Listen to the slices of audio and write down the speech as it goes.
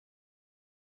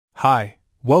Hi,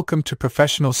 welcome to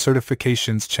Professional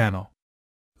Certifications channel.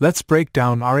 Let's break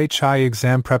down RHIA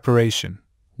exam preparation,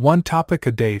 one topic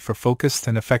a day for focused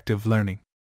and effective learning.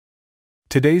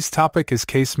 Today's topic is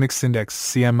Case Mix Index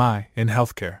 (CMI) in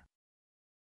healthcare.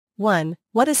 1.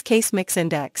 What is Case Mix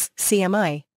Index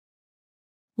 (CMI)?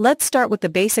 Let's start with the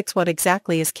basics. What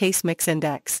exactly is Case Mix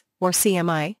Index, or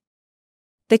CMI?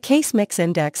 The Case Mix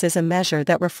Index is a measure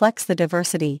that reflects the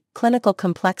diversity, clinical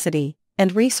complexity,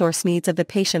 and resource needs of the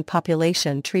patient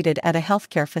population treated at a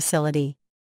healthcare facility.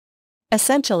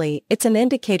 Essentially, it's an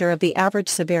indicator of the average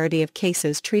severity of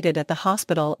cases treated at the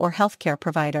hospital or healthcare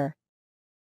provider.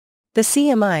 The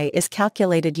CMI is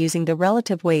calculated using the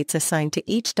relative weights assigned to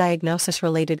each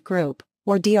diagnosis-related group,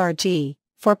 or DRG,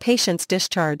 for patients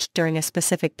discharged during a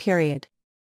specific period.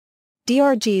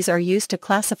 DRGs are used to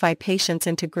classify patients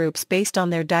into groups based on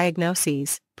their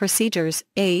diagnoses, procedures,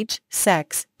 age,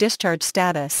 sex, discharge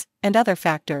status, and other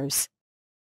factors.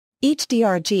 Each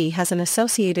DRG has an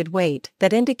associated weight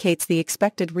that indicates the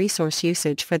expected resource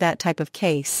usage for that type of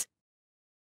case.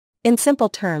 In simple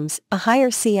terms, a higher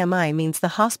CMI means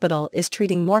the hospital is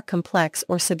treating more complex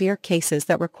or severe cases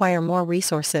that require more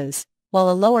resources, while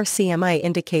a lower CMI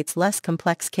indicates less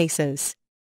complex cases.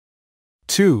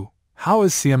 2. How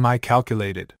is CMI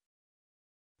calculated?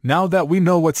 Now that we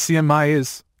know what CMI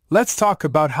is, let's talk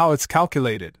about how it's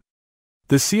calculated.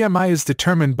 The CMI is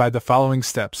determined by the following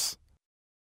steps.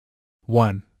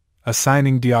 1.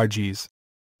 Assigning DRGs.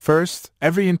 First,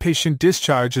 every inpatient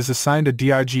discharge is assigned a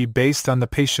DRG based on the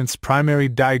patient's primary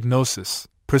diagnosis,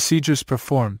 procedures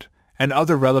performed, and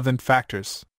other relevant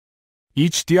factors.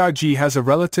 Each DRG has a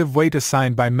relative weight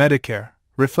assigned by Medicare,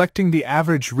 reflecting the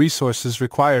average resources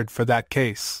required for that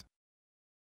case.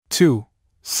 2.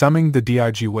 Summing the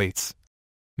DRG weights.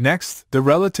 Next, the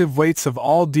relative weights of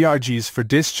all DRGs for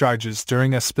discharges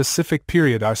during a specific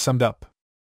period are summed up.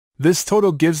 This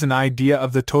total gives an idea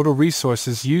of the total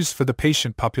resources used for the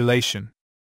patient population.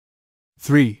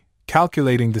 3.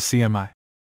 Calculating the CMI.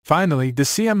 Finally, the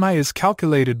CMI is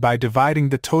calculated by dividing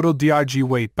the total DRG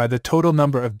weight by the total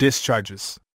number of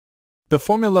discharges. The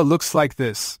formula looks like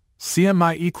this: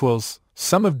 CMI equals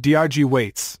sum of DRG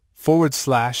weights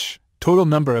 / total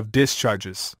number of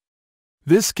discharges.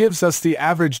 This gives us the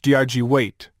average DRG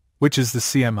weight, which is the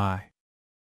CMI.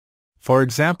 For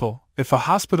example, if a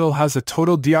hospital has a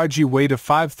total DRG weight of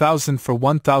 5,000 for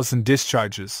 1,000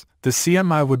 discharges, the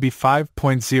CMI would be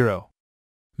 5.0.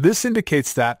 This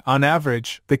indicates that, on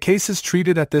average, the cases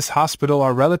treated at this hospital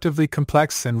are relatively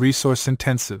complex and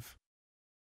resource-intensive.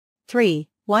 3.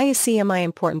 Why is CMI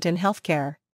important in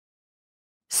healthcare?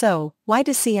 So, why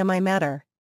does CMI matter?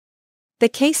 The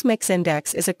Case Mix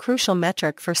Index is a crucial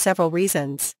metric for several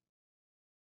reasons.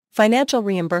 Financial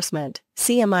reimbursement.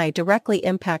 CMI directly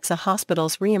impacts a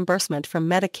hospital's reimbursement from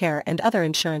Medicare and other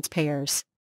insurance payers.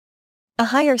 A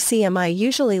higher CMI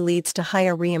usually leads to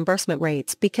higher reimbursement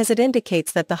rates because it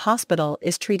indicates that the hospital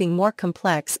is treating more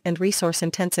complex and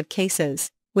resource-intensive cases,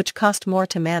 which cost more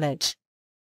to manage.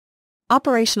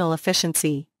 Operational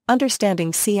efficiency.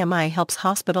 Understanding CMI helps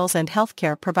hospitals and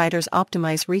healthcare providers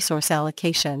optimize resource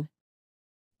allocation.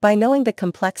 By knowing the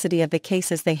complexity of the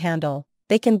cases they handle,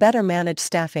 they can better manage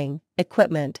staffing,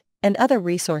 equipment, and other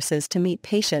resources to meet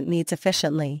patient needs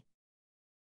efficiently.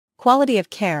 Quality of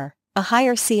care. A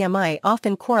higher CMI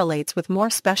often correlates with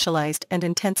more specialized and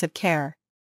intensive care.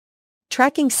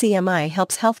 Tracking CMI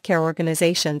helps healthcare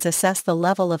organizations assess the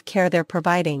level of care they're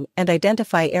providing and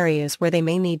identify areas where they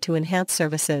may need to enhance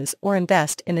services or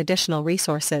invest in additional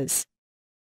resources.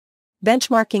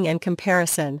 Benchmarking and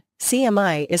comparison.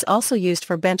 CMI is also used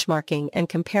for benchmarking and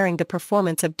comparing the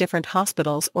performance of different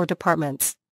hospitals or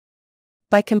departments.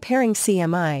 By comparing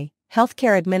CMI,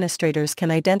 healthcare administrators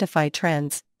can identify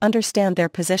trends, understand their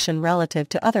position relative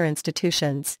to other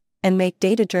institutions, and make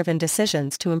data-driven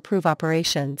decisions to improve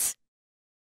operations.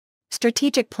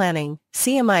 Strategic planning.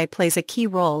 CMI plays a key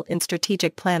role in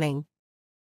strategic planning.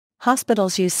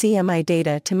 Hospitals use CMI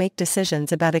data to make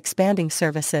decisions about expanding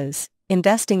services,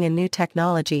 investing in new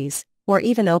technologies, or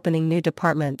even opening new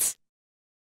departments.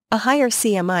 A higher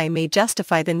CMI may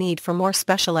justify the need for more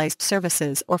specialized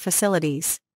services or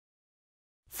facilities.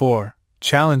 4.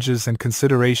 Challenges and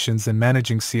considerations in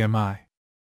managing CMI.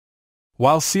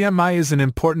 While CMI is an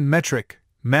important metric,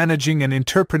 managing and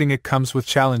interpreting it comes with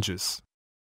challenges.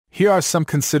 Here are some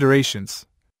considerations.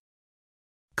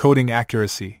 Coding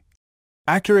accuracy.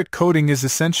 Accurate coding is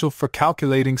essential for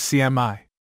calculating CMI.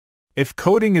 If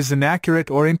coding is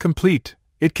inaccurate or incomplete,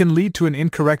 it can lead to an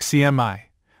incorrect CMI,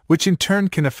 which in turn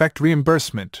can affect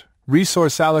reimbursement,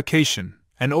 resource allocation,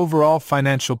 and overall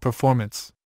financial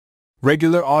performance.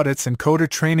 Regular audits and coder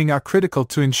training are critical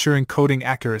to ensuring coding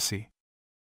accuracy.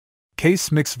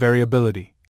 case mix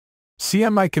variability.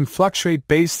 CMI can fluctuate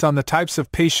based on the types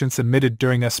of patients admitted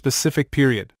during a specific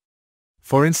period.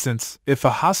 For instance, if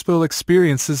a hospital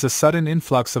experiences a sudden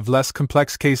influx of less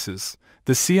complex cases,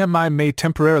 the CMI may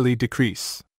temporarily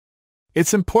decrease.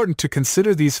 It's important to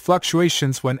consider these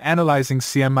fluctuations when analyzing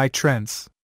CMI trends.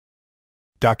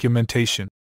 Documentation.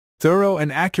 Thorough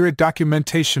and accurate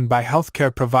documentation by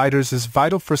healthcare providers is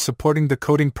vital for supporting the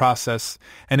coding process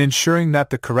and ensuring that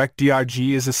the correct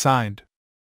DRG is assigned.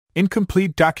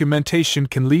 Incomplete documentation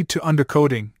can lead to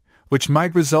undercoding, which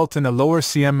might result in a lower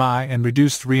CMI and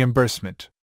reduced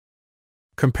reimbursement.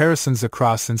 Comparisons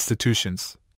across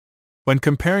institutions. When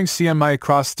comparing CMI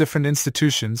across different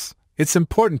institutions, it's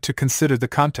important to consider the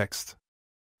context.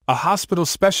 A hospital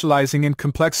specializing in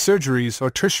complex surgeries or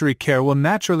tertiary care will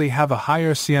naturally have a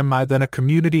higher CMI than a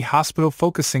community hospital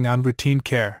focusing on routine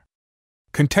care.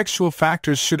 Contextual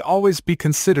factors should always be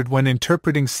considered when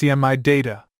interpreting CMI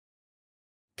data.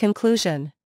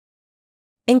 Conclusion.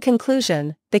 In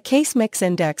conclusion, the Case Mix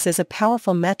Index is a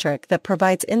powerful metric that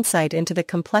provides insight into the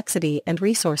complexity and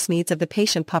resource needs of the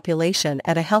patient population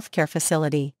at a healthcare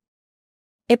facility.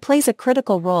 It plays a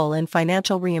critical role in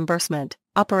financial reimbursement,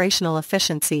 operational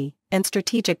efficiency, and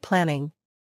strategic planning.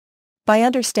 By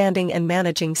understanding and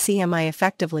managing CMI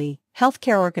effectively,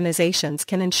 healthcare organizations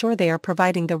can ensure they are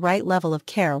providing the right level of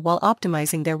care while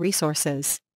optimizing their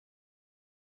resources.